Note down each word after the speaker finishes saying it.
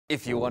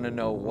If you want to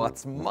know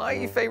what's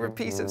my favorite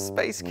piece of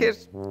space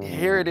kit,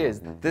 here it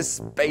is, the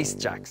Space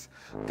Jacks.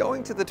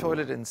 Going to the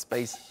toilet in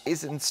space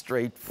isn't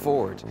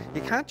straightforward.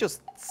 You can't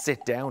just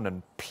sit down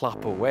and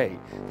plop away.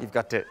 You've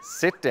got to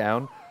sit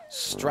down,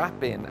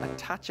 strap in,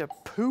 attach a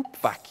poop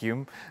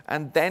vacuum,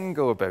 and then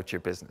go about your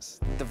business.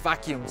 The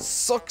vacuum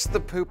sucks the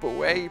poop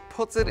away,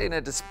 puts it in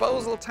a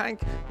disposal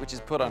tank, which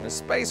is put on a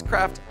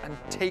spacecraft and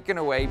taken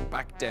away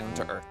back down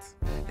to Earth.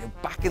 Now,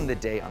 back in the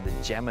day on the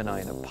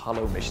Gemini and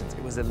Apollo missions,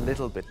 it was a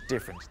little bit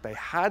different. They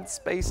had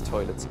space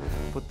toilets,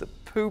 but the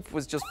poop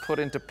was just put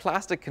into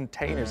plastic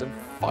containers and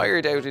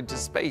fired out into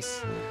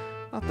space.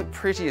 Not the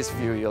prettiest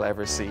view you'll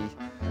ever see.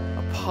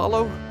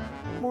 Apollo,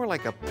 more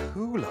like a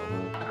poolo.